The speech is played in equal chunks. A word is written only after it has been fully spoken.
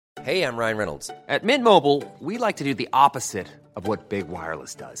Hey, I'm Ryan Reynolds. At Mint Mobile, we like to do the opposite of what Big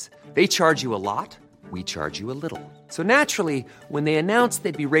Wireless does. They charge you a lot, we charge you a little. So naturally, when they announced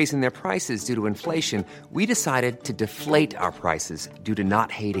they'd be raising their prices due to inflation, we decided to deflate our prices due to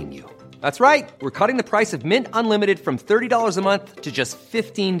not hating you. That's right. We're cutting the price of Mint Unlimited from $30 a month to just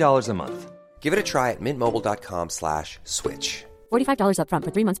 $15 a month. Give it a try at mintmobile.com/switch. $45 up front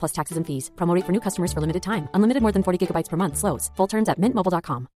for 3 months plus taxes and fees. Promo rate for new customers for limited time. Unlimited more than 40 gigabytes per month. Slows full terms at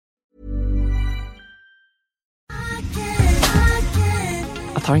mintmobile.com.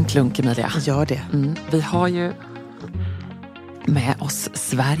 Jag tar en klunk, Emilia. Gör det. Vi har ju med oss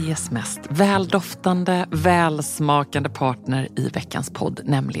Sveriges mest väldoftande, välsmakande partner i veckans podd,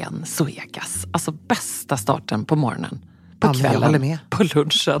 nämligen Zoegas. Alltså bästa starten på morgonen. På kvällen, jag håller med. på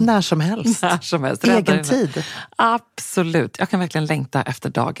lunchen. När som helst. När som helst. Egen tid. Absolut. Jag kan verkligen längta efter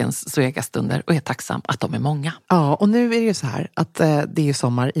dagens Zoegas-stunder och är tacksam att de är många. Ja, och nu är det ju så här att det är ju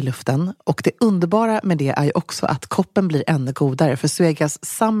sommar i luften. Och det underbara med det är ju också att koppen blir ännu godare. För Zoegas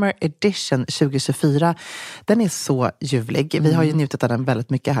Summer Edition 2024, den är så ljuvlig. Vi har ju njutit av den väldigt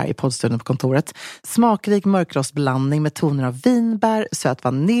mycket här i poddstunden på kontoret. Smakrik mörkrostblandning med toner av vinbär, söt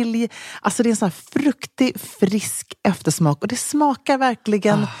vanilj. Alltså det är en sån här fruktig, frisk eftersmak. Och det smakar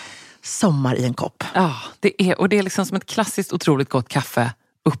verkligen sommar i en kopp. Ja, det är liksom som ett klassiskt otroligt gott kaffe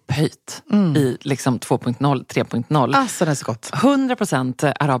upphöjt i liksom 2.0, 3.0. Alltså det är så gott.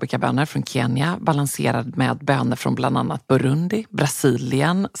 100% arabikabönor från Kenya, balanserad med bönor från bland annat Burundi,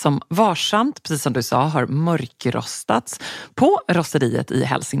 Brasilien, som varsamt, precis som du sa, har mörkrostats på rosteriet i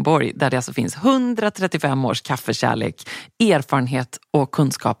Helsingborg, där det alltså finns 135 års kaffekärlek, erfarenhet och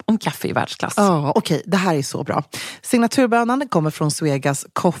kunskap om kaffe i världsklass. Ja, okej. Det här är så bra. Signaturbönan kommer från Zoegas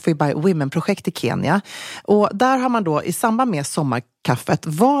Coffee by Women-projekt i Kenya. Och där har man då i samband med sommarkaffet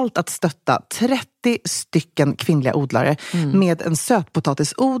valt att stötta 30 stycken kvinnliga odlare med en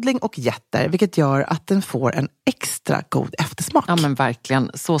sötpotatisodling och jätter, vilket gör att den får en extra god eftersmak. Ja, men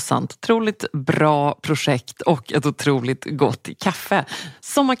verkligen, så sant. Otroligt bra projekt och ett otroligt gott kaffe.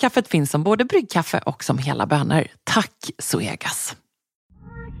 Sommarkaffet finns som både bryggkaffe och som hela bönor. Tack Zoegas!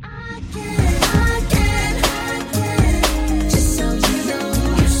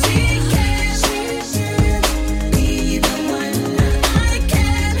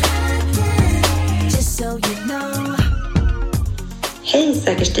 Hej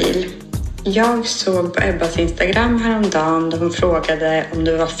Säker stil! Jag såg på Ebbas Instagram häromdagen där hon frågade om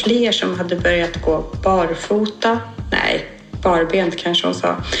det var fler som hade börjat gå barfota. Nej, barbent kanske hon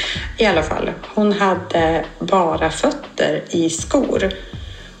sa. I alla fall, hon hade bara fötter i skor.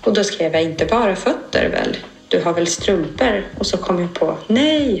 Och då skrev jag inte bara fötter väl? Du har väl strumpor? Och så kom jag på,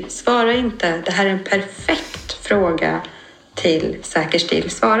 nej, svara inte. Det här är en perfekt fråga till Säker stil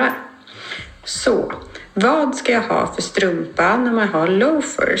svarar. Så, vad ska jag ha för strumpa när man har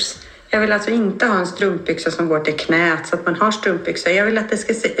loafers? Jag vill alltså inte ha en strumpbyxa som går till knät så att man har strumpbyxa. Jag vill att det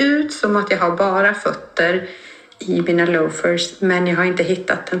ska se ut som att jag har bara fötter i mina loafers. Men jag har inte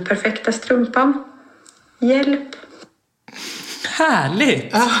hittat den perfekta strumpan. Hjälp! Härligt!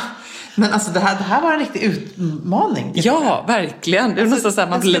 Ja, men alltså det här var en riktig utmaning. Ja, verkligen. Det är nästan så här,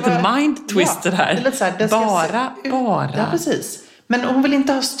 man blir lite mind-twisted här. Det är lite så här, bara. Ja, precis. Men hon vill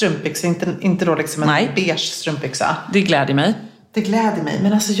inte ha strumpbyxa, inte då liksom en beige strumpbyxa. Det gläder mig. Det gläder mig,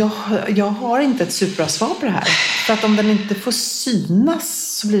 men alltså jag har inte ett superbra svar på det här. För att om den inte får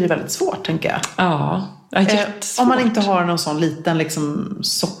synas så blir det väldigt svårt, tänker jag. Ja, om man inte har någon sån liten liksom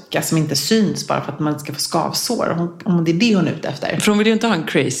socka som inte syns bara för att man inte ska få skavsår. Om det är det hon är ute efter. För hon vill ju inte ha en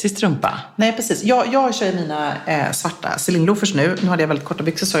crazy strumpa. Nej, precis. Jag kör mina svarta Celine-loafers nu. Nu hade jag väldigt korta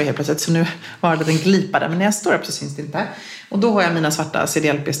byxor så helt plötsligt. Så nu var det en glipa där. Men när jag står upp så syns det inte. Och då har jag mina svarta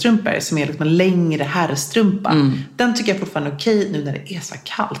CDLP-strumpor som är liksom en längre herrstrumpa. Den tycker jag fortfarande är okej nu när det är så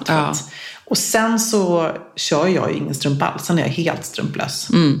kallt. Ja. Och sen så kör jag ju ingen strumpa alls. Sen är jag helt strumplös.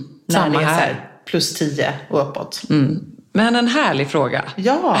 Samma när det är här. Plus 10 och uppåt. Men en härlig fråga.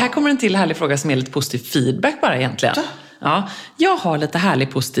 Ja. Här kommer en till härlig fråga som är lite positiv feedback bara egentligen. Ja, jag har lite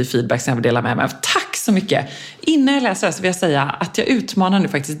härlig positiv feedback som jag vill dela med mig av. Tack så mycket! Innan jag läser det så vill jag säga att jag utmanar nu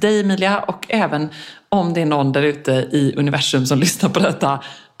faktiskt dig, Emilia, och även om det är någon där ute i universum som lyssnar på detta,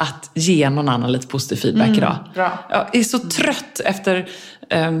 att ge någon annan lite positiv feedback idag. Bra. Jag är så trött efter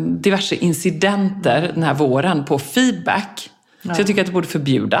diverse incidenter den här våren på feedback. Ja. Så jag tycker att det borde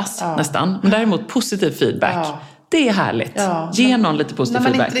förbjudas nästan. Men däremot positiv feedback, det är härligt. Ge någon lite positiv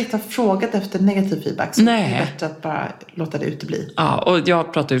feedback. När man inte riktigt har frågat efter negativ feedback så är det bättre att bara låta det utebli. Ja, och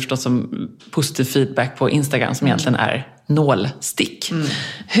jag pratar ju förstås om positiv feedback på Instagram som egentligen är nålstick.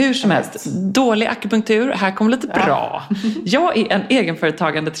 Hur som helst, dålig akupunktur, här kommer lite bra. Jag är en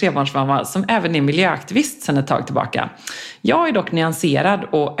egenföretagande trebarnsmamma som även är miljöaktivist sedan ett tag tillbaka. Jag är dock nyanserad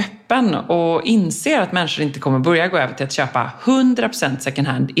och öppen öppen och inser att människor inte kommer börja gå över till att köpa 100% second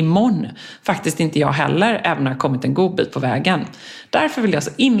hand imorgon. Faktiskt inte jag heller, även om jag har kommit en god bit på vägen. Därför vill jag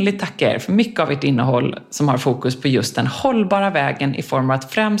så innerligt tacka er för mycket av ert innehåll som har fokus på just den hållbara vägen i form av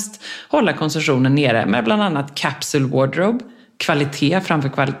att främst hålla konsumtionen nere med bland annat capsule wardrobe, kvalitet framför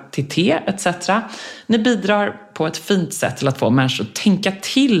kvantitet etc. Ni bidrar på ett fint sätt till att få människor att tänka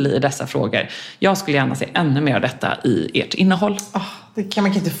till i dessa frågor. Jag skulle gärna se ännu mer av detta i ert innehåll. Det kan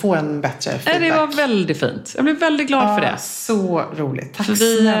man inte få en bättre feedback. Det var väldigt fint. Jag blev väldigt glad för det. Så roligt. Tack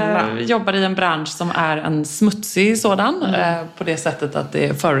snälla. Vi jobbar i en bransch som är en smutsig sådan. På det sättet att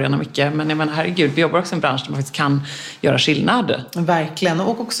det förorenar mycket. Men jag menar, herregud, vi jobbar också i en bransch där man faktiskt kan göra skillnad. Verkligen.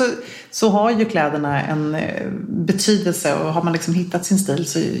 Och också så har ju kläderna en betydelse. Och har man liksom hittat sin stil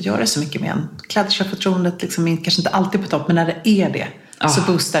så gör det så mycket med en. Klädköpförtroendet liksom kanske inte alltid på topp. Men när det är det så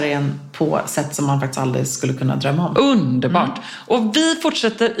boostar det en på sätt som man faktiskt aldrig skulle kunna drömma om. Underbart. Och vi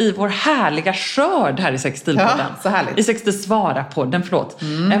fortsätter i vår härliga skörd här i Sextilpodden. Ja, så härligt. I Sextilsvara-podden, förlåt.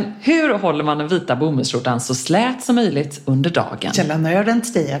 Hur håller man den vita bomullsskjortan så slät som möjligt under dagen? Källarnöden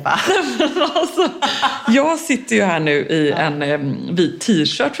till dig, Eva. Alltså, jag sitter ju här nu i en vit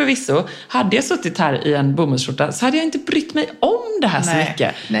t-shirt förvisso. Hade jag suttit här i en bomullsskjorta så hade jag inte brytt mig om det här så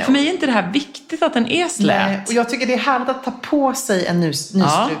mycket. Nej. För mig är inte det här viktigt att den är slät. Nej. Och jag tycker det är härligt att ta på sig en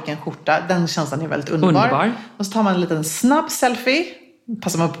nystruken skjorta. Den känslan är väldigt underbar. Och så tar man en liten snabb selfie.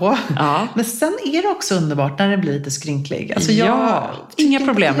 Passar man på. Ja. Men sen är det också underbart när det blir lite skrynklig. Alltså inga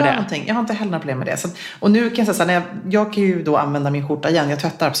problem med det. Jag har inte heller några problem med det. Så, och nu kan jag säga så här, jag kan ju då använda min skjorta igen. Jag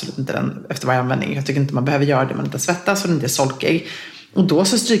tvättar absolut inte den efter varje användning. Jag tycker inte man behöver göra det. Man inte svettas och den inte är solkig. Och då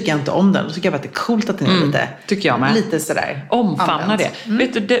så stryker jag inte om den. Då tycker jag att det är coolt att den är lite, tycker jag med. Lite sådär. Omfamna det.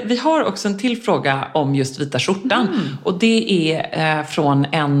 Vet du, vi har också en till fråga om just vita skjortan. Och det är från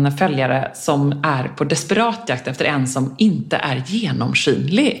en följare som är på desperat jakt efter en som inte är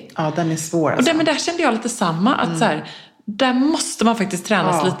genomskinlig. Ja, den är svår. Alltså. Men där kände jag lite samma. Att så här, där måste man faktiskt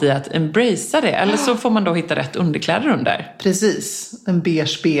tränas lite i att embracea det. Eller så får man då hitta rätt underkläder under. Precis. En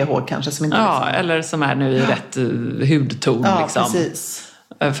beige BH kanske. Som inte liksom... eller som är nu i rätt hudton. Ja, liksom. Precis.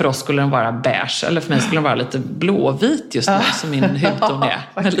 För oss skulle den vara beige. Eller för mig skulle den vara lite blåvit just nu. Som min hudton är.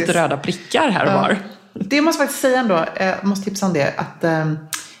 Med lite röda prickar här och var. Det måste jag faktiskt säga ändå. Jag måste tipsa om det. Att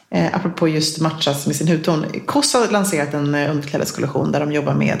apropå just matchas med sin hudton. Koss har lanserat en underklädeskollektion där de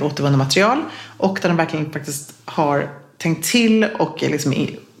jobbar med återvunna material. Och där de verkligen faktiskt har tänkt till och är liksom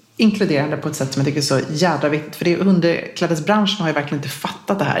inkluderande på ett sätt som jag tycker är så jävla viktigt. För det underklädesbranschen har ju verkligen inte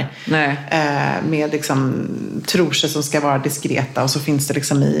fattat det här. Nej. Med liksom trosor som ska vara diskreta och så finns det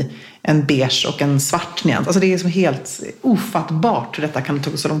liksom i en beige och en svart nyans. Alltså det är liksom helt ofattbart hur detta kan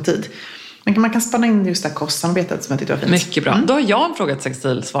ta så lång tid. Men man kan spanna in just det här kostsamarbetet som jag tyckte var fint. Mycket bra. Då har jag en fråga till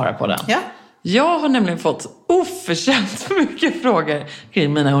Sextil, svara på den. Ja. Jag har nämligen fått oförtjänt mycket frågor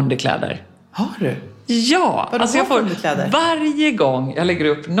kring mina underkläder. Har du? Ja, alltså jag får varje gång jag lägger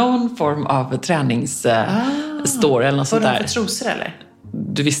upp någon form av träningsstore eller något sånt där. Vad har du för trosor eller?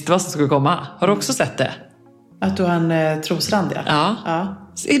 Du visste vad som skulle komma. Har du också sett det? Att du har en trosrand, ja.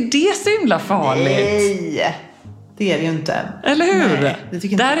 Så är det så himla farligt? Nej, det är det ju inte. Eller hur? Nej, det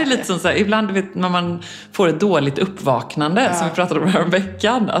tycker inte där är lite som så här, ibland vet, när man får ett dåligt uppvaknande som vi pratade om här om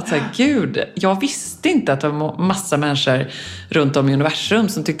veckan. Att så här, gud, jag visste inte att det var massa människor runt om i universum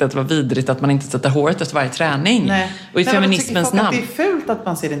som tyckte att det var vidrigt att man inte sätter håret efter varje träning. Nej. Och i feminismens namn. Att det är fult att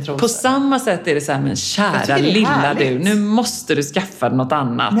man ser din trosor. På samma sätt är det så här, men kära lilla du, nu måste du skaffa något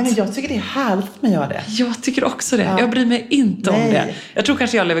annat. Nej, men jag tycker det är härligt att man gör det. Jag tycker också det. Jag bryr mig inte om det. Jag tror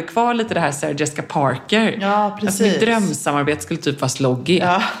kanske jag lever kvar lite det här Sarah Jessica Parker. Ja, precis. Mitt drömsamarbete skulle typ vara sloggy.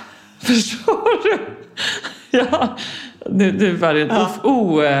 Ja. Förstår du? Ja. Nu var det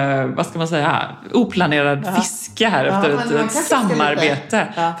vad ska man säga, oplanerad fiske här efter ett samarbete.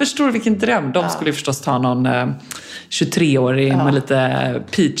 Ja. Förstår du vilken dröm? De skulle förstås ta någon 23-årig med lite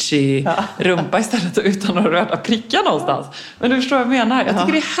peachy rumpa istället utan några röda prickar någonstans. Men du förstår vad jag menar. Jag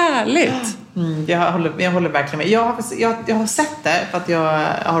tycker det är härligt. Jag håller verkligen med. Jag har sett det för att jag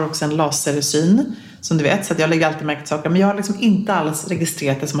har också en lasersyn som du vet, så att jag lägger alltid märkt saker. Men jag har liksom inte alls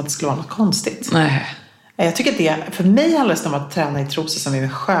registrerat det som att det skulle vara något konstigt. Nej. Jag tycker att det, för mig handlar det om att träna i trosor som är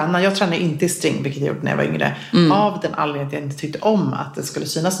sköna. Jag tränar inte i string, vilket jag gjort när jag var yngre. Av den anledningen att jag inte tyckte om att det skulle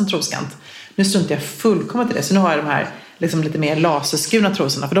synas som troskant. Nu struntar jag fullkomligt i det. Så nu har jag de här liksom lite mer laserskurna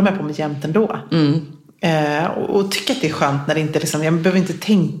trosorna. För de är på mig jämt ändå. Och tycker att det är skönt när det inte liksom, jag behöver inte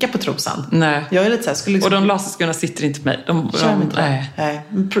tänka på trosan. Nej. Jag är lite så här, skulle liksom, och de laserskurna sitter inte på mig. Nej.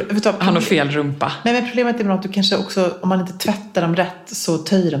 Han har fel rumpa. Nej, men problemet är med att du kanske också, om man inte tvättar dem rätt så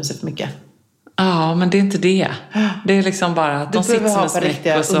töjer de sig för mycket. Ja, men det är inte det. Det är liksom bara att de sitter som en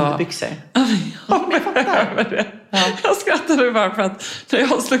snäck och så... underbyxor. Ja, jag behöver det. Ja. Jag skrattade bara för att när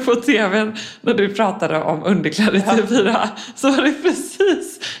jag slog på tvn när du pratade om underkläder i TV4 så var det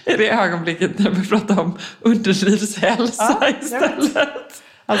precis i det ögonblicket när vi pratade om underlivshälsa istället.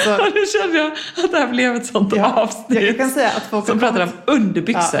 Alltså, och nu känner jag att det här blev ett sånt avsnitt. Jag kan säga att folk som pratar om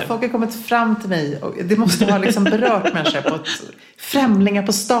underbyxor. Ja, folk har kommit fram till mig och det måste ha liksom berört människor på ett... Främlingar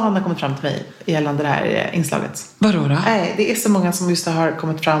på stan har kommit fram till mig gällande det här inslaget. Vadå då? Nej, det är så många som just har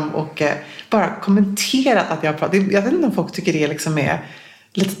kommit fram och bara kommenterat att jag pratar. Jag vet inte om folk tycker det liksom är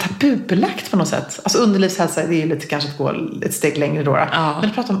lite tabubelagt på något sätt. Alltså underlivshälsa, det är lite kanske att gå ett steg längre då. Ja. Men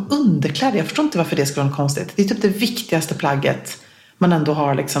att prata om underkläder, jag förstår inte varför det skulle vara konstigt. Det är typ det viktigaste plagget man ändå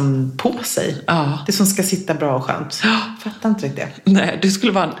har liksom på sig. Ja. Det som ska sitta bra och skönt. Fattar inte riktigt det. Nej, det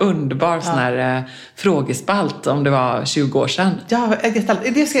skulle vara en underbar sån här frågespalt om det var 20 år sedan. Ja,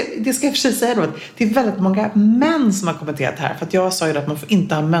 det ska jag precis säga då. Att det är väldigt många män som har kommenterat här. För att jag sa ju att man får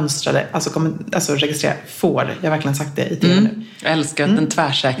inte ha mönstrade, alltså registrera får. Jag har verkligen sagt det i tv nu. Jag älskar den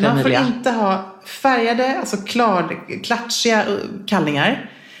tvärsäkra Emilia. Man får inte ha färgade, alltså klatschiga kallingar.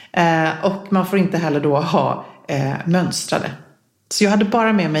 Och man får inte heller då ha mönstrade. Så jag hade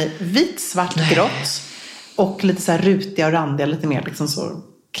bara med mig vit, svart, grått och lite så här rutiga och randiga, lite mer liksom så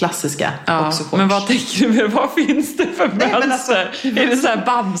klassiska. Ja, men vad tänker du med, vad finns det för mönster? Är det så här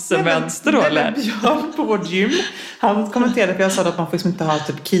bamsemönster då eller? Björn på vårt gym, han kommenterade för jag sa att man får liksom inte ha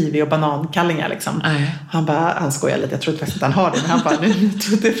typ kiwi och banankallingar liksom. Han skojar lite, jag tror faktiskt inte han har det, men han bara, nu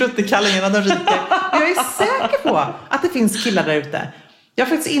det är fruttekallingarna, de ryker. Jag är säker på att det finns killar där ute. Jag är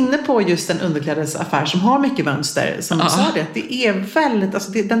faktiskt inne på just en underklädesaffär som har mycket mönster. Som du sa det. Det är väldigt,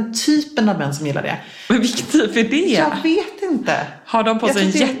 alltså det är den typen av män som gillar det. Men vilken typ är det? Jag vet inte. Har de på sig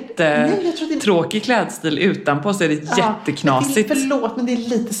en jättetråkig klädstil utanpå så är det jätteknasigt. Förlåt, men det är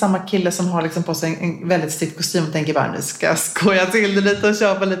lite samma kille som har liksom på sig en väldigt stick kostym och tänker bara, nu ska jag skoja till det lite och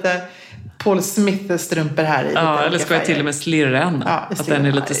köpa lite Paul Smith-strumpor här i. Ja, eller ska jag till och med slirren. Att den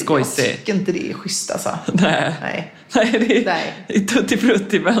är lite skojsig. Jag tycker inte det är schysst alltså. Nej, det är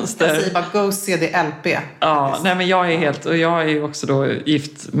tutti-frutti-mönster. Jag säger bara, go CDLP. Ja, nej men jag är ju också då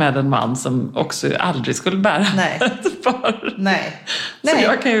gift med en man som också aldrig skulle bära ett par. Nej. Så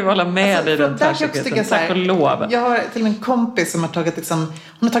jag kan ju hålla med i den tvärsäkerheten, tack och lov. Jag har till en kompis som har tagit hon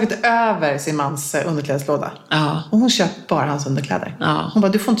har tagit över sin mans underklädeslåda. Ja. Och hon köper bara hans underkläder. Ja. Hon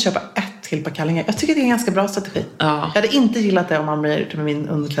bara, du får inte köpa ett till par kallingar. Jag tycker det är en ganska bra strategi. Ja. Jag hade inte gillat det om man blir med min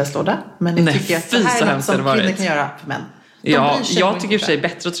underklädeslåda. Men jag tycker att det här är något som kvinnor kan göra för män. Ja, jag tycker i och för sig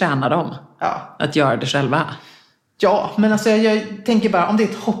bättre att träna dem. Ja. Att göra det själva. Ja, men alltså jag tänker bara, om det är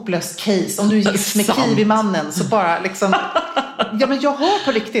ett hopplöst case, om du är gift med kiwi-mannen så bara liksom... Ja, men jag har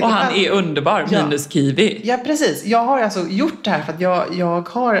på riktigt... Och han är underbar, minus kiwi. Ja, precis. Jag har alltså gjort det här för att jag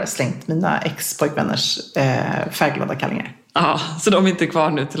har slängt mina ex-pojkvänners färgglada kallingar. Ja, så de är inte kvar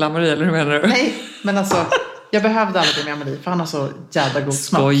nu till Amarie, eller hur menar du? Nej, men alltså, jag behövde aldrig det med Amarie, för han har så jävla god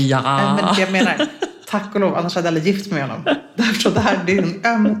smak. Skoja! Men jag menar, tack och lov, annars hade jag aldrig gift med honom. Därför det här, det är en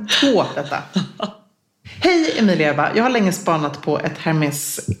öm tå detta. Hej Emilia, jag har länge spanat på ett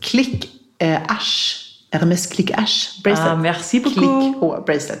Hermes Click Ash. Hermes Click Ash bracelet. Merci beaucoup. Click H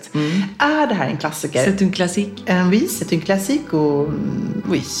bracelet. Är det här en klassiker? C'est une classique. Oui, c'est une classique.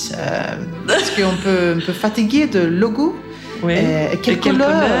 Oui. Est-ce qu'on peut fatiguer de logo? Oui. Quelle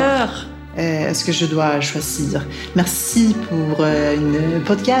couleur? Est-ce que je dois choisir? Merci pour une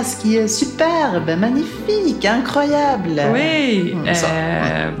podcast qui est superbe, magnifique, incroyable. Oui.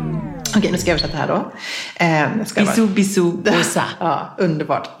 Okej, nu ska jag översätta här då. Bisou, Åsa. Ja,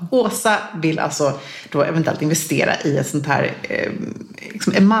 underbart. Åsa vill alltså då eventuellt investera i ett sånt här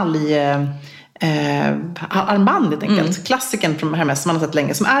liksom emalj armband helt enkelt. Klassikern från Hermes som man har sett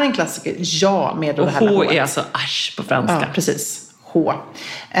länge. Som är en klassiker, med och det här H är alltså ash på franska. Ja, precis. H.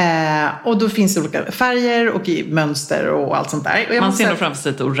 Och då finns det olika färger och i mönster och allt sånt där. Och man ser nog framför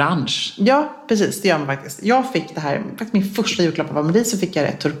sig lite orange. Ja, precis. Det gör man faktiskt. Jag fick det här, faktiskt min första julklapp av Amarie, så fick jag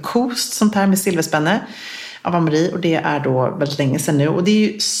ett turkost sånt här med silverspänne av Amarie. Och det är då väldigt länge sedan nu. Och det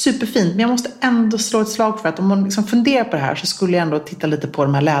är ju superfint. Men jag måste ändå slå ett slag för att om man liksom funderar på det här så skulle jag ändå titta lite på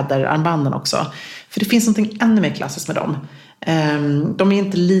de här läderarmbanden också. För det finns någonting ännu mer klassiskt med dem. De är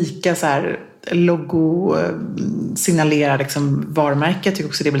inte lika så här logo signalerar liksom varumärke. Jag tycker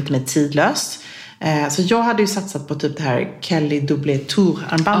också det är lite mer tidlöst. Så jag hade ju satsat på typ det här Kelly Double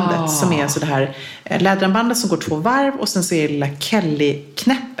Tour-armbandet som är så det här läderarmbandet som går 2 varv och sen så är det lilla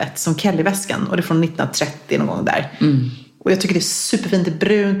Kelly-knäppet som Kelly-väskan och det är från 1930 någon gång där. Och jag tycker det är superfint, det är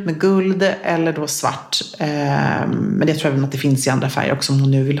brunt med guld eller då svart. Men det tror jag väl att det finns i andra färger också om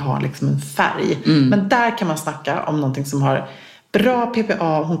hon nu vill ha liksom en färg. Men där kan man snacka om någonting som har bra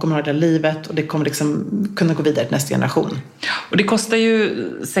PPA, hon kommer ha det livet och det kommer liksom kunna gå vidare till nästa generation. Och det kostar ju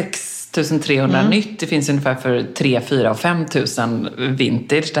 6 300 nytt. Det finns ungefär för 3, 4 och 5 000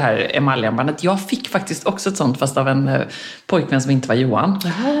 vintage, det här emaljarmbandet. Jag fick faktiskt också ett sånt, fast av en pojkvän som inte var Johan.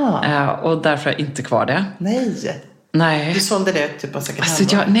 Och därför är jag inte kvar det. Nej. Du sålde det typ av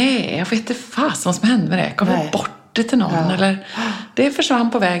second hand? Jag vet inte vad som hände med det. Gav jag bort det till någon? Eller? Det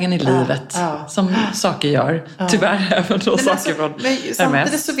försvann på vägen i livet. Som saker gör. Tyvärr även då saker från Hermes.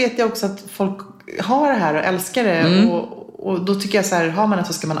 Samtidigt så vet jag också att folk har det här och älskar det. Och då tycker jag så här, har man det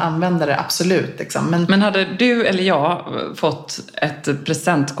så ska man använda det, absolut. Liksom. Men hade du eller jag fått ett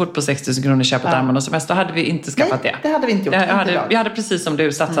presentkort på 6 000 kronor köp ett armband och semester, hade vi inte skaffat det. Det hade vi inte gjort. Jag hade precis som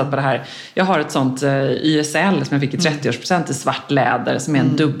du satsat på det här. Jag har ett sånt YSL som jag fick i 30-årspresent i svart läder, som är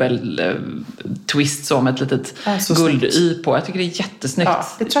en dubbel twist så med ett litet guld-y på. Jag tycker det är jättesnyggt.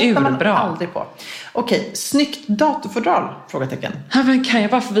 Det tröttnar man aldrig på. Okej, snyggt datorfodral? Frågetecken. Ja, men kan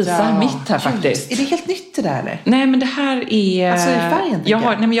jag bara få visa mitt här faktiskt? Är det helt nytt det där eller? Nej, men det här är... Alltså i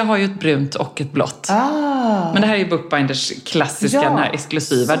färgen? Jag har ju ett brunt och ett blått. Men det här är ju Bookbinders klassiska, den här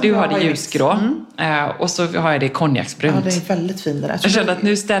exklusiva. Du har det ljusgrå. Och så har jag det konjaksbrunt. Ja, det är väldigt fin det där. Jag kände att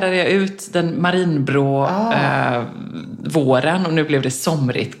nu städade jag ut den marinbrå våren och nu blev det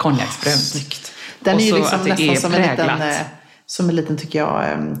somrigt konjaksbrunt. Snyggt. Den är ju liksom nästan som en liten, tycker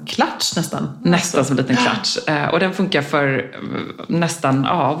jag, klatsch nästan. Nästan som en liten klatsch. Och den funkar för nästan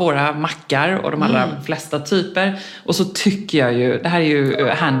våra mackar och de allra flesta typer. Och så tycker jag ju, det här är ju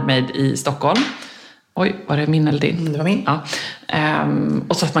handmade i Stockholm. Oj, var det min eller din? Det var min. Ja.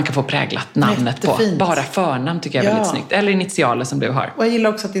 Och så att man kan få präglat namnet på. Bara förnamn tycker jag är väldigt snyggt. Eller initialer som du har. Och jag gillar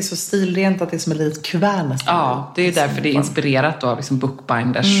också att det är så stilrent, att det är som ett litet kuvert nästan. Ja, det är därför det är inspirerat då av liksom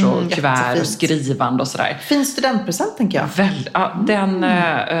Bookbinders och kuvert och skrivande och sådär. Fin studentpresent, tänker jag.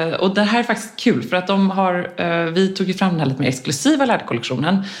 Och det här är faktiskt kul för att vi tog ju fram den här lite mer exklusiva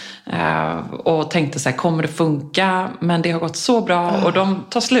läderkollektionen och tänkte så här, kommer det funka? Men det har gått så bra och de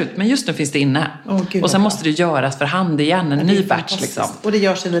tar slut. Men just nu finns det inne. Och sen måste det göras för hand igen, en ny batch liksom. Och det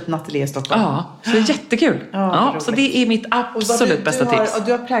görs i en liten ateljé i Stockholm. Ja, så det är jättekul. Så det är mitt absolut bästa tips. Och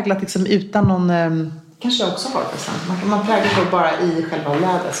du har präglat liksom utan någon... Kanske jag också har det. Man präglar bara i själva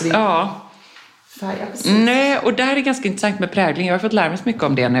läder. Så det är Nej, och där är det ganska intressant med prägling. Jag har fått lära mig så mycket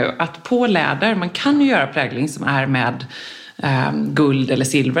om det nu. Att på läder, man kan ju göra prägling som är med guld eller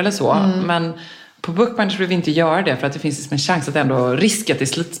silver eller så. Men på Bookbinders vill vi inte göra det för att det finns liksom en chans att ändå riska att det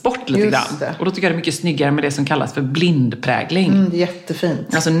slits bort lite grann. Och då tycker jag det är mycket snyggare med det som kallas för blindprägling. Det är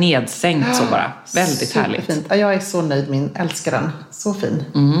jättefint. Alltså nedsänkt så bara. Väldigt härligt. Ja, jag är så nöjd, älskar den. Så fin.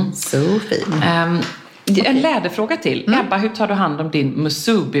 Så fin. En läderfråga till. Ebba, hur tar du hand om din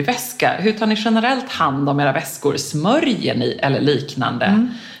Musubi-väska? Hur tar ni generellt hand om era väskor? Smörjer ni eller liknande?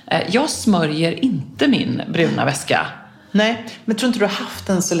 Jag smörjer inte min bruna väska. Nej, men tror inte du har haft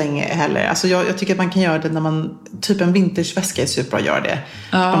den så länge heller. Alltså jag tycker att man kan göra det när man... Typ en vintageväska är superbra att göra det.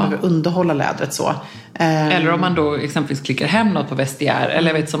 Man behöver underhålla lädret så. Eller om man då exempelvis klickar hem något på vestiär. Eller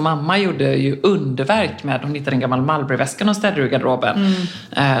jag vet som mamma gjorde ju underverk med. Hon hittade en gammal Marlboro-väska och städade ur garderoben.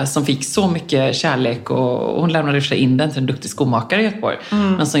 Som fick så mycket kärlek. Och hon lämnade för in den till en duktig skomakare i Göteborg.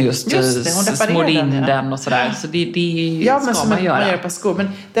 Men som just smorde in den och sådär. Så det ska man göra. Man gör på skor.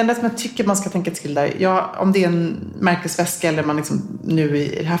 Men det enda som jag tycker man ska tänka till där. Om det är en märkesväska eller man liksom, nu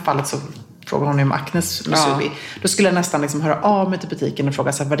i det här fallet så frågar hon ju om Acnes Musubi. Då skulle jag nästan liksom höra av mig till butiken och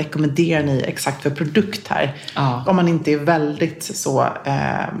fråga så här, vad rekommenderar ni exakt för produkt här? Om man inte är väldigt så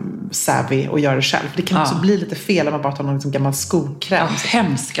savvy och gör det själv. För det kan också bli lite fel om man bara tar någon liksom gammal skokräm.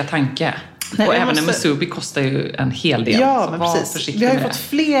 Hemska tanke. Nej, och även en Musubi kostar ju en hel del. Ja, men precis. Vi har ju fått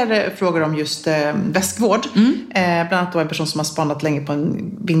fler frågor om just väskvård. Bland annat då en person som har spanat länge på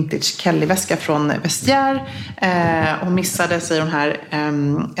en vintage Kelly-väska från Vestiaire. Hon missade, säger hon här,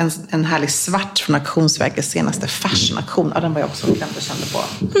 en härlig svart från Auktionsverkets senaste fashion-auktion. Ja, den var jag också glömde och kände på.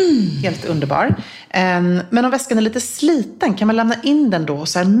 Helt underbar. Men om väskan är lite sliten, kan man lämna in den då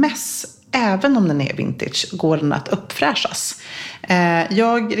så här mess? Även om den är vintage går den att uppfräschas.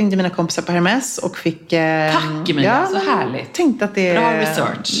 Jag ringde mina kompisar på Hermes och fick... Tack Emilia, så härligt. Tänkte att det bra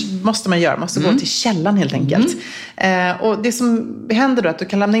research. Måste man göra. Måste gå till källan helt enkelt. Och det som händer då är att du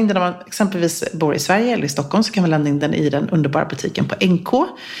kan lämna in den om man exempelvis bor i Sverige eller i Stockholm, så kan man lämna in den i den underbara butiken på NK.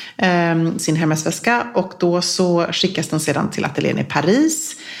 Sin Hermes-väska. Och då så skickas den sedan till ateljén i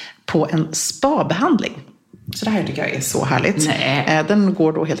Paris på en spa-behandling. Så det här tycker jag är så härligt. Den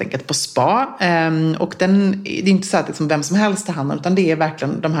går då helt enkelt på spa. Och det är inte så att liksom vem som helst tar hand om, utan det är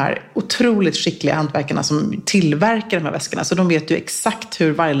verkligen de här otroligt skickliga hantverkarna som tillverkar de här väskorna. Så de vet ju exakt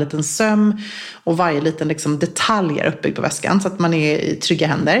hur varje liten söm och varje liten liksom detalj är uppbyggd på väskan. Så att man är i trygga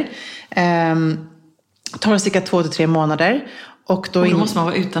händer. Tar cirka 2 till 3 månader. Och då måste man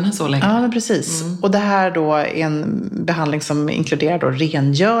vara utan den så länge. Ja, men precis. Och det här då är en behandling som inkluderar då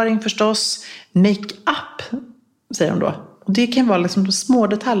rengöring förstås. Make-up, säger de då. Och det kan vara liksom de små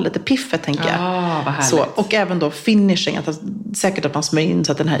detaljer, lite piffet tänker jag. Vad härligt. Så, och även då finishing, säkert att man smörjer in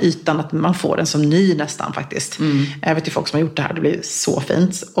så att den här ytan, att man får den som ny nästan faktiskt. Jag vet ju folk som har gjort det här, det blir så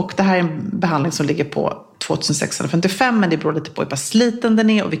fint. Och det här är en behandling som ligger på 2655, men det beror lite på hur pass sliten den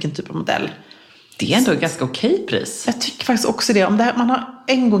är och vilken typ av modell. Det är ändå ett ganska okej pris. Jag tycker faktiskt också det. Om det här, man har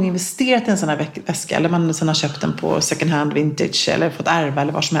en gång investerat i en sån här väska, eller man sen har köpt den på second hand, vintage, eller fått ärva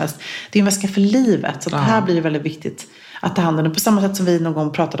eller vad som helst. Det är en väska för livet. Så det här blir väldigt viktigt att ta hand om den. På samma sätt som vi någon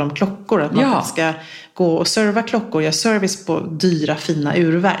gång pratade om klockor. Att man ska gå och serva klockor, göra service på dyra, fina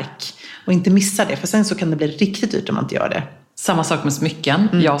urverk. Och inte missa det. För sen så kan det bli riktigt dyrt om man inte gör det. Samma sak med smycken.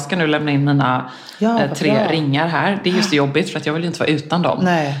 Jag ska nu lämna in mina 3 ringar här. Det är just jobbigt för att jag vill ju inte vara utan dem.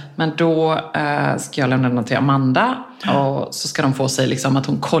 Nej. Men då ska jag lämna dem till Amanda. Och så ska de få sig liksom att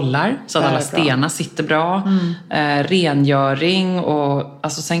hon kollar. Så att alla stenar sitter bra. Rengöring. Och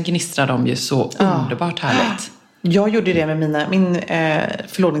alltså, sen gnistrar de ju så underbart härligt. Jag gjorde det med min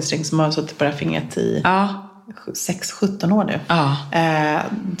förlovningsring som har suttit på det här fingret i 6-17 år nu.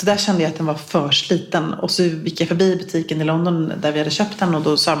 Så där kände jag att den var för sliten. Och så gick jag förbi butiken i London där vi hade köpt den. Och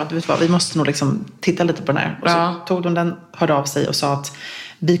då sa de att vet du vad, vi måste nog liksom titta lite på den här. Och så tog de den, hörde av sig och sa att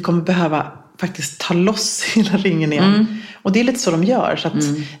vi kommer behöva faktiskt ta loss hela ringen igen. Och det är lite så de gör. Så att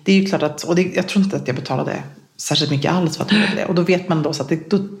det är ju klart att, och jag tror inte att jag betalade särskilt mycket alls för att göra det. Och då vet man då så att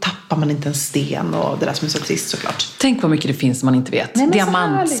då tappar man inte en sten och det där som är så trist såklart. Tänk vad mycket det finns som man inte vet.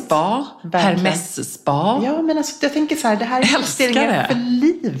 Diamantspa, Hermes-spa. Ja, men alltså, jag tänker så här, det här är investeringar för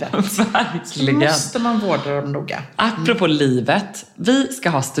livet. Verkligen. Så måste man vårda dem noga. Apropå livet, vi ska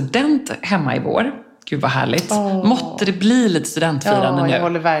ha student hemma i vår. Gud vad härligt. Måtte det bli lite studentfirande nu. Ja, jag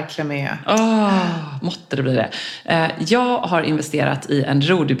håller verkligen med. Måtte det bli det. Jag har investerat i en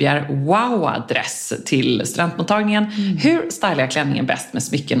Rodebjer wow-dress till studentmottagningen. Hur stylar jag klänningen bäst med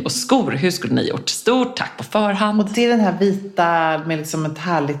smycken och skor? Hur skulle ni gjort? Stort tack på förhand. Och det är den här vita med liksom ett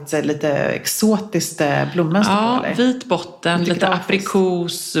härligt, lite exotiskt blommönster på, eller? Vit botten, lite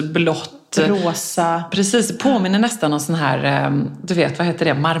aprikos, blått. Rosa. Precis, påminner nästan om sån här, du vet, vad heter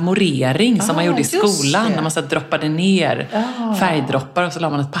det? Marmorering som man gjorde i skolan. När man så droppade ner färgdroppar och så la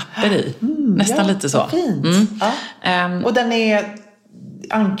man ett papper i. Nästan lite så. Fint. Och den är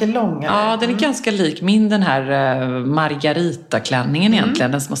ankellång, eller? Ja, den är ganska lik den här margaritaklänningen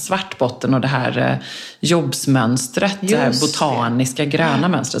egentligen. Den som har svart botten och det här jobbsmönstret. Det här botaniska gröna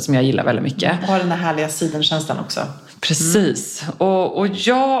mönstret som jag gillar väldigt mycket. Och har den här härliga sidenkänslan också. Precis. Och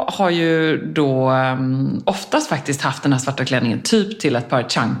jag har ju då oftast faktiskt haft den här svarta klänningen typ till ett par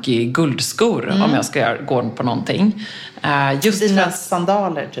chunky guldskor om jag ska gå på någonting. Just dina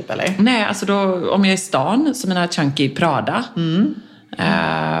sandaler typ, eller? Nej, alltså då, om jag är i stan så mina chunky Prada.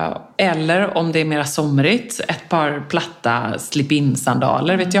 Eller om det är mera somrigt, ett par platta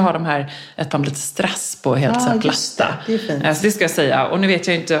slip-in-sandaler. Vet jag har de här, ett par lite strass på helt så här platta. Det är fint. Så det ska jag säga. Och nu vet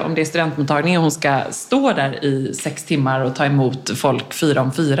jag inte om det är studentmottagning och hon ska stå där i 6 timmar och ta emot folk 4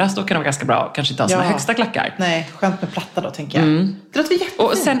 om 4. Så då kan det vara ganska bra. Kanske inte ha sina högsta klackar. Nej, skönt med platta då, tänker jag. Det låter jättefint.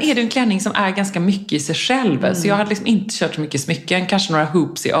 Och sen är det en klänning som är ganska mycket i sig själv. Så jag hade liksom inte kört så mycket smycken. Kanske några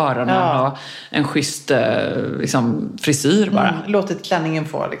hoops i öronen och en schysst liksom, frisyr bara. Låtit klänningen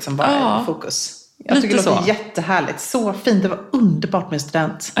få liksom bara fokus. Jag tycker det låter jättehärligt. Så fint. Det var underbart med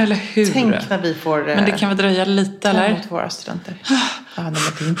student. Eller hur? Tänk när vi får... Men det kan väl dröja lite, eller? Mot våra studenter.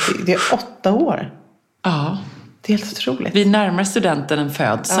 Det är 8 år. Ja. Det är helt otroligt. Vi närmar studenten än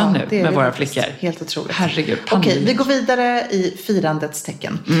födseln nu med våra flickor. Helt otroligt. Herregud, Okej, vi går vidare i firandets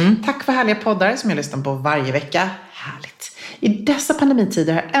tecken. Tack för härliga poddar som jag lyssnar på varje vecka. Härligt. I dessa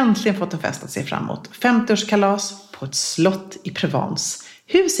pandemitider har jag äntligen fått en fest att se fram emot. 50-årskalas på ett slott i Provence.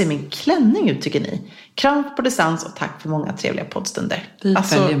 Hur ser min klänning ut, tycker ni? Kram på distans och tack för många trevliga poddstunder. Vi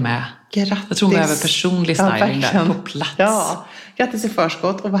följer med. Grattis. Jag tror hon behöver personlig styling där på plats. Ja, grattis i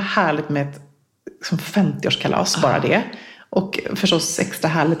förskott och vad härligt med ett liksom 50-årskalas, bara det. Och förstås extra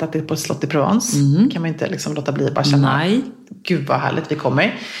härligt att det är på ett slott i Provence. Kan man inte liksom låta bli bara känna. Nej. Gud vad härligt vi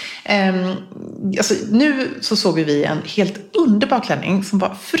kommer. Alltså, nu så såg vi en helt underbar klänning som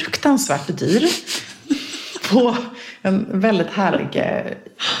var fruktansvärt dyr. På en väldigt härlig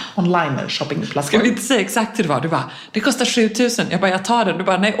online shoppingplattform. Ska vi inte säga exakt hur det var? Du bara, det kostar 7000. Jag bara, jag tar den. Du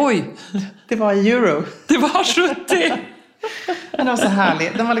bara, nej, oj. Det var i euro. Det var 70. Den var så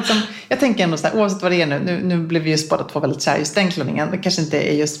härlig. Den var liksom, jag tänker ändå så här, oavsett vad det är nu blev vi just båda två väldigt kär just den klänningen. Det kanske inte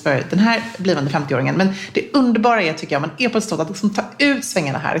är just för den här blivande 50-åringen. Men det underbara är, tycker jag, man är på ett stånd att liksom ta ut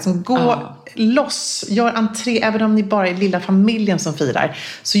svängarna här. Liksom gå loss, gör entré, även om ni bara är lilla familjen som firar.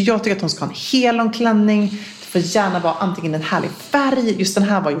 Så jag tycker att hon ska ha en helklänning, får gärna vara antingen en härlig färg. Just den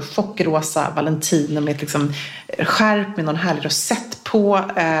här var ju chockrosa Valentino med ett liksom skärp med någon härlig rosett på.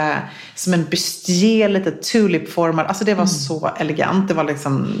 Som en bustier, lite tulipformad. Alltså det var så elegant. Det var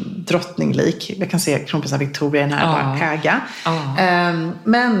liksom drottninglik. Jag kan se kronprinsessan Victoria i den här bara höga.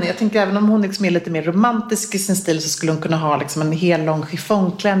 Men jag tänker även om hon liksom är lite mer romantisk i sin stil så skulle hon kunna ha liksom en hel lång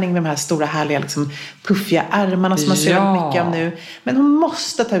chiffongklänning med de här stora härliga liksom puffiga ärmarna som man ser väldigt mycket av nu. Men hon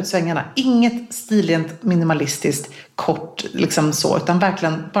måste ta ut svängarna. Inget stilrent minimalistiskt kort liksom så, utan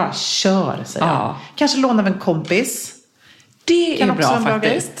verkligen bara kör, säger jag. Kanske låna av en kompis. Det är bra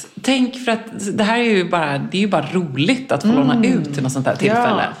faktiskt. Tänk, för att det här är ju bara roligt att få låna ut till något sånt här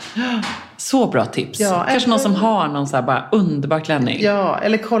tillfälle. Så bra tips. Kanske någon som har någon så här bara underbar klänning.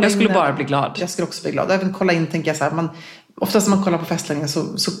 Eller kolla jag skulle bara bli glad. Jag skulle också bli glad. Även kolla in, tänker jag så här, oftast när man kollar på festklänningar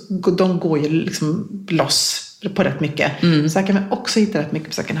så de går ju liksom loss på rätt mycket. Så här kan man också hitta rätt mycket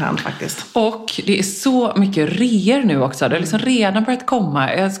på second hand faktiskt. Och det är så mycket reor nu också. Det har liksom redan börjat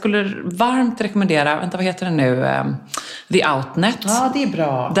komma. Jag skulle varmt rekommendera, vad heter det nu? The Outnet. Ja, det är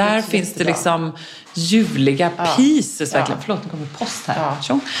bra. Där det finns det liksom ljuvliga pieces verkligen. Förlåt, nu kommer post här.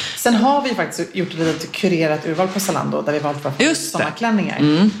 Sen har vi faktiskt gjort ett litet kurerat urval på Zalando där vi valt våra sommarklänningar.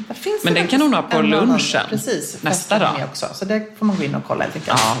 Men den kan hon ha på lunchen. Precis. Nästa dag. Också. Så där får man gå in och kolla helt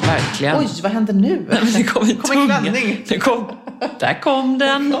enkelt. Ja, verkligen. Oj, vad händer nu? Det kom en klänning. Där kom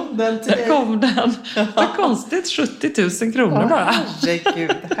den. Där kom den. Vad konstigt, 70 000 kronor bara.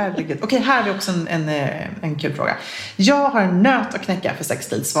 Herregud. Okej, här är också en kul fråga. Jag har en nöt att knäcka för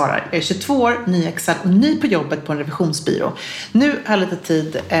sexstil, svarar. Jag är 22 år, nyexad och ny på jobbet på en revisionsbyrå. Nu har lite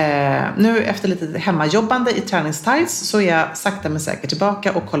tid, nu efter lite hemmajobbande i träningstights så är jag sakta men säkert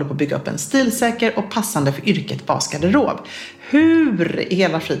tillbaka och håller på att bygga upp en stilsäker och passande för yrket basgarderob. Hur i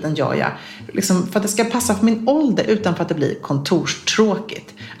hela friden gör jag liksom för att det ska passa för min ålder utan för att det blir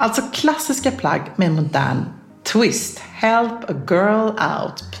kontorstråkigt? Alltså klassiska plagg med en modern twist. Help a girl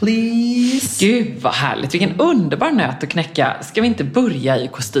out, please. Gud vad härligt, vilken underbar nöt att knäcka. Ska vi inte börja i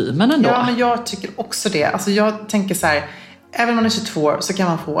kostymen ändå? Ja, men jag tycker också det. Alltså jag tänker så här, även om man är 22 år så kan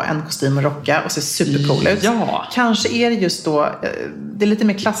man få en kostym och rocka och se supercool ut. Ja. Kanske är det just då, det lite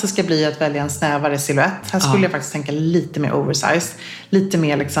mer klassiska blir att välja en snävare silhuett. Här skulle jag faktiskt tänka lite mer oversized. Lite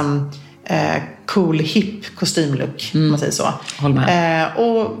mer liksom cool, hip kostymlook, om man säger så. Håll med.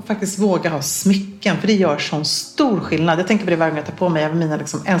 Och faktiskt våga ha smycken, för det gör sån stor skillnad. Jag tänker på det varje gång jag tar på mig, även mina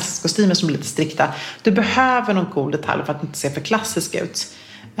liksom älskarkostymer som blir lite strikta. Du behöver någon cool detalj för att inte se för klassisk ut.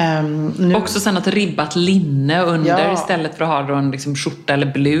 Också sen ett ribbat linne under istället för att ha då en liksom skjorta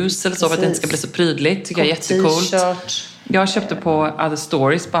eller blus eller så. För att det inte ska bli så prydligt. Tycker jag är jättecoolt. Jag köpte på Other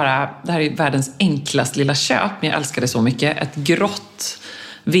Stories bara, det här är världens enklaste lilla köp, men jag älskar det så mycket. Ett grått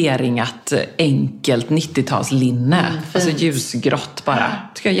V-ringat enkelt 90-talslinne. Alltså ljusgrått bara.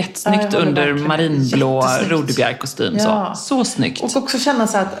 Tycker jag är jättesnyggt under marinblå Rodebjerg-kostym. Så snyggt. Och också känna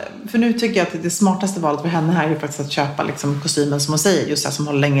så att, för nu tycker jag att det smartaste valet för henne här är faktiskt att köpa liksom kostymen som hon säger, just det som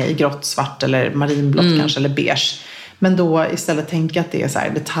håller länge i grått, svart eller marinblått kanske, eller beige. Men då istället tänka att det är så här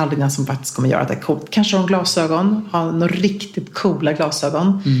detaljerna som faktiskt kommer göra att det är coolt. Kanske har hon har några riktigt coola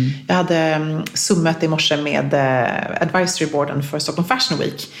glasögon. Jag hade Zoom-möte i morse med advisory-boarden för Stockholm Fashion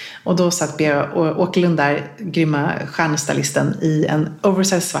Week. Och då satt Bea Åkerlund där, grymma stjärnstylisten, i en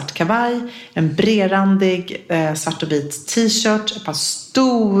oversized svart kavaj, en bredrandig svart och vit t-shirt, ett par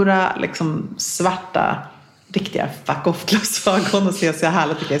stora liksom svarta riktiga fuck-off-glasögon och ser så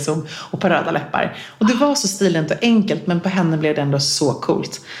härligt tycker jag som, och på röda läppar. Och det var så stilrent och enkelt, men på henne blev det ändå så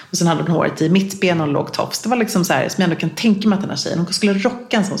coolt. Och sen hade hon håret i mittben och låg tofs. Det var liksom så här som jag ändå kan tänka mig att den här tjejen, hon skulle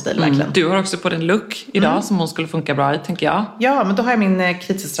rocka en sån stil verkligen. Du har också på din look idag som hon skulle funka bra i, tänker jag. Ja, men då har jag min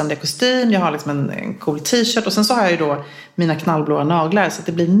kritstrandiga kostym, jag har liksom en cool t-shirt och sen så har jag ju då mina knallblåa naglar, så att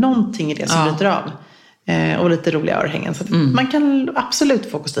det blir någonting i det som bryter av. Och lite roliga örhängen. Så att man kan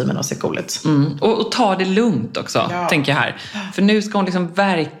absolut få kostymen att se cool ut. Och ta det lugnt också, tänker jag här. För nu ska hon liksom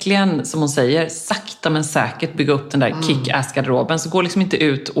verkligen, som hon säger, sakta men säkert bygga upp den där kick-ass-garderoben. Så gå liksom inte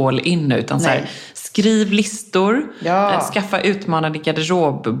ut all in, utan så här, skriv listor, skaffa utmanande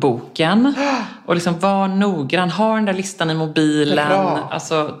garderobboken och liksom var noggrann. Ha den där listan i mobilen.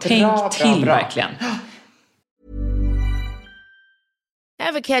 Alltså, tänk till verkligen.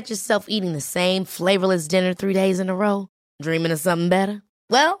 Ever catch yourself eating the same flavorless dinner 3 days in a row? Dreaming of something better?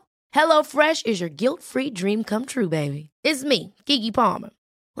 Well, HelloFresh is your guilt-free dream come true, baby. It's me, Keke Palmer.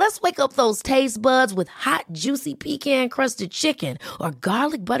 Let's wake up those taste buds with hot, juicy pecan-crusted chicken or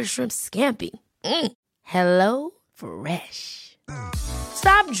garlic butter shrimp scampi. Hello Fresh.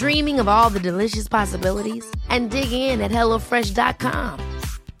 Stop dreaming of all the delicious possibilities and dig in at HelloFresh.com.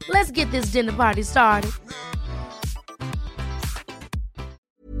 Let's get this dinner party started.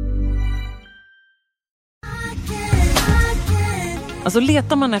 Alltså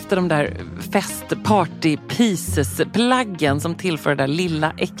letar man efter de där fest-party pieces-plaggen som tillför det där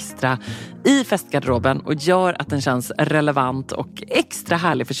lilla extra i festgarderoben och gör att den känns relevant och extra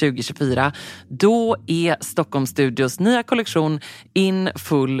härlig för 2024, då är Stockholm Studios nya kollektion In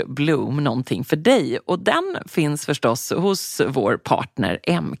Full Bloom någonting för dig. Och den finns förstås hos vår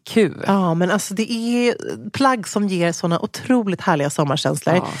partner MQ. Ja, men alltså det är plagg som ger såna otroligt härliga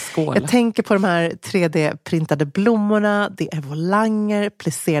sommarkänslor. Ja, skål. Jag tänker på de här 3D-printade blommorna, det är volanger,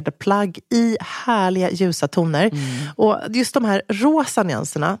 plisserade plagg i härliga ljusa toner. Och just de här rosa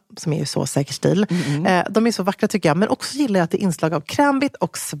nyanserna, som är ju så säker stil, de är så vackra tycker jag. Men också gillar jag att det är inslag av krämvitt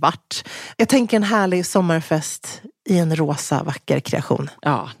och svart. Jag tänker en härlig sommarfest i en rosa vacker kreation.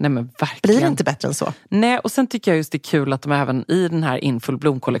 Ja, nej men verkligen. Blir det inte bättre än så? Nej, och sen tycker jag just det är kul att de även i den här In Full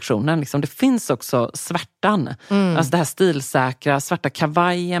Bloom-kollektionen, liksom, det finns också svärtan. Alltså det här stilsäkra, svarta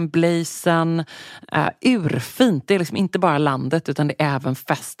kavajen, blazen, urfint. Det är liksom inte bara landet utan det är även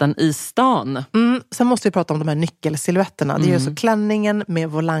festen i stan. Sen måste vi prata om de här nyckelsilhuetterna. Det är ju så klänningen med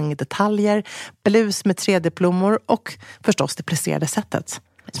volangdetaljer, blus med 3D-plommor och förstås det plisserade sättet.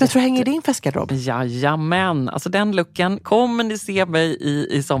 Som jag tror hänger i din festgarderob. Jajamän, alltså den looken kommer ni se mig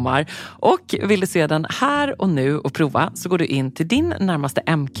i sommar. Och vill du se den här och nu och prova så går du in till din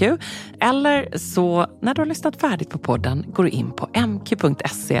närmaste MQ. Eller så när du har lyssnat färdigt på podden går du in på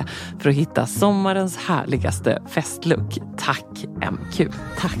mq.se för att hitta sommarens härligaste festlook. Tack MQ,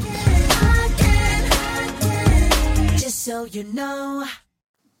 tack.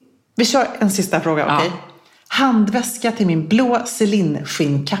 Vi kör en sista fråga, okej? Handväska till min blå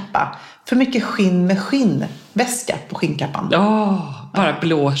Celine-skinnkappa. För mycket skinn med skinnväska på skinnkappan. Bara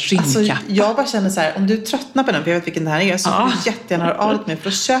blå skinnkappa. Alltså, jag bara känner så här, om du tröttnar på den, för jag vet vilken det här är, så får du jättegärna höra av mig, för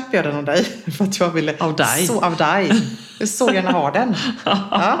då köper jag den av dig. För att jag ville... Av dig? Av dig. Jag så gärna har den.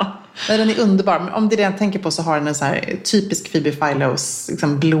 Ja. Den är underbar. Men om det är det jag tänker på så har den en så här typisk Phoebe Philos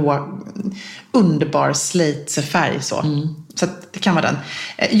liksom blå, underbar slate-färg så. Så att det kan vara den.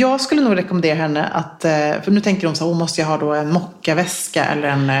 Jag skulle nog rekommendera henne att, för nu tänker hon så här, måste jag ha då en mockaväska eller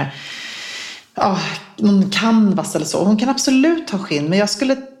en någon canvas eller så. Hon kan absolut ha skinn, men jag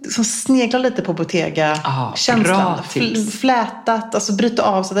skulle liksom snegla lite på Bottega-känslan. Flätat, alltså bryta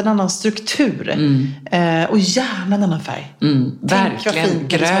av så att det är en annan struktur. Och gärna en annan färg. Verkligen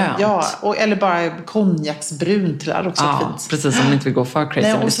grönt. Ja, eller bara konjaksbrun till det också fint. Precis, om man inte vill gå för crazy.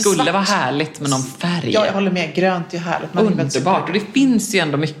 Men det skulle vara härligt med någon färg. Ja, jag håller med. Grönt är ju härligt. Underbart. Och det finns ju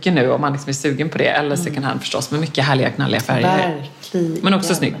ändå mycket nu om man liksom är sugen på det. Eller second hand förstås, med mycket härliga knalliga färger. Verkligen. Men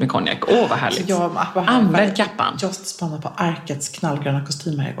också snyggt med konjak. Vad härligt. Använd kappan. Jag spannade på Arkets knallgröna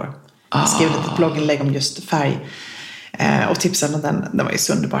kostymer igår. Jag skrev ett blogginlägg om just färg. Och tipsade om den var ju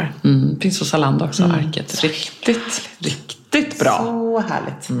så underbar. Finns på Zalando också, Arket. Riktigt bra. Så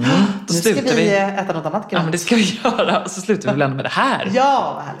härligt. Då nu ska vi äta något annat grönt. Ja, men det ska vi göra. Och så slutar vi väl ändå med det här.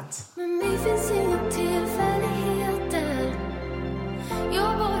 Ja, vad härligt. Men mig finns inga tillfälligheter.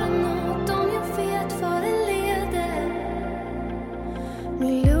 Jag bara något om jag vet vad det leder.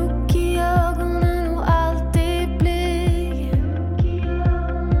 Min look i ögonen och alltid blyg.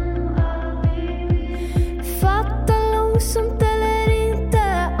 Fatta långsamt eller inte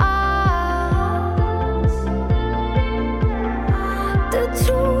alls. Du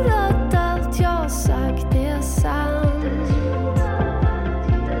tror att allt jag sagt är sant.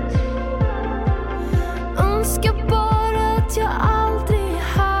 Önskar bara att jag aldrig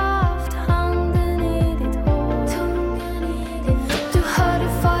haft handen i ditt hår. Du hörde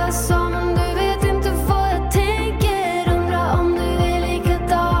vad jag sa, men du vet inte vad jag tänker. Undrar om du är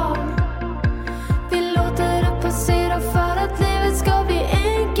likadan. Vi låter det passera för att livet ska bli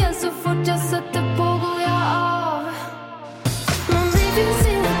enkelt. Så fort jag sätter på går jag av. Men det finns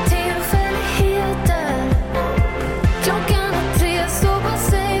inga tillfälligheter. Klockan är 3, så bara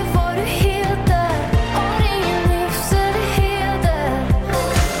säg vad du heter. Har ingen hyfs eller heder.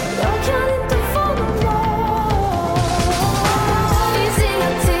 Jag kan inte få någon mål. Finns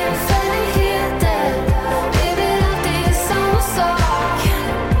inga tillfälligheter. Vi vill alltid samma sak.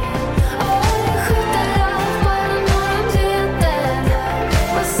 Jag skjuter allt bara några meter.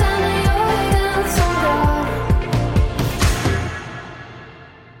 Och sen är jag den som drar.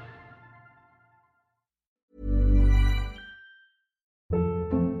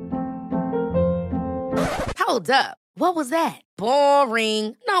 Hold up. What was that?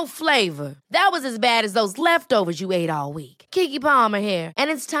 Boring. No flavor. That was as bad as those leftovers you ate all week. Keke Palmer here,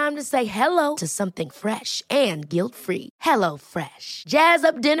 and it's time to say hello to something fresh and guilt-free. Hello Fresh. Jazz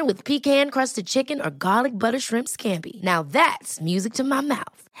up dinner with pecan-crusted chicken or garlic butter shrimp scampi. Now that's music to my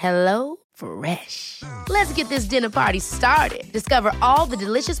mouth. Hello Fresh. Let's get this dinner party started. Discover all the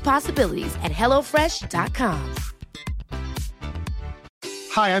delicious possibilities at hellofresh.com.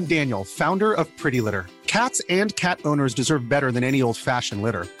 Hi, I'm Daniel, founder of Pretty Litter. Cats and cat owners deserve better than any old-fashioned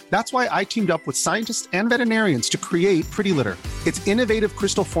litter. That's why I teamed up with scientists and veterinarians to create Pretty Litter. Its innovative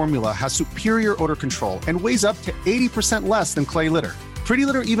crystal formula has superior odor control and weighs up to 80% less than clay litter. Pretty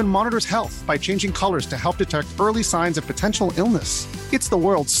Litter even monitors health by changing colors to help detect early signs of potential illness. It's the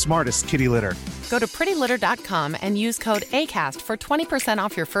world's smartest kitty litter. Go to prettylitter.com and use code ACAST for 20%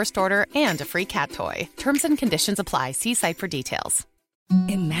 off your first order and a free cat toy. Terms and conditions apply. See site for details.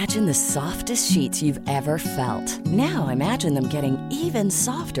 Imagine the softest sheets you've ever felt. Now imagine them getting even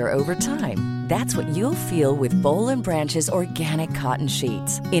softer over time. That's what you'll feel with Boll & Branch's organic cotton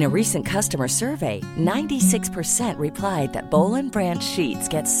sheets. In a recent customer survey, 96% replied that Boll & Branch sheets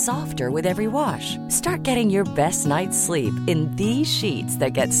get softer with every wash. Start getting your best night's sleep in these sheets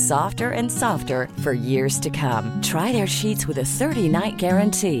that get softer and softer for years to come. Try their sheets with a 30-night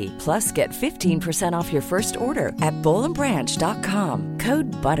guarantee. Plus, get 15% off your first order at bollandbranch.com.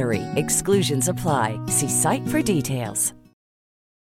 Code BUTTERY. Exclusions apply. See site for details.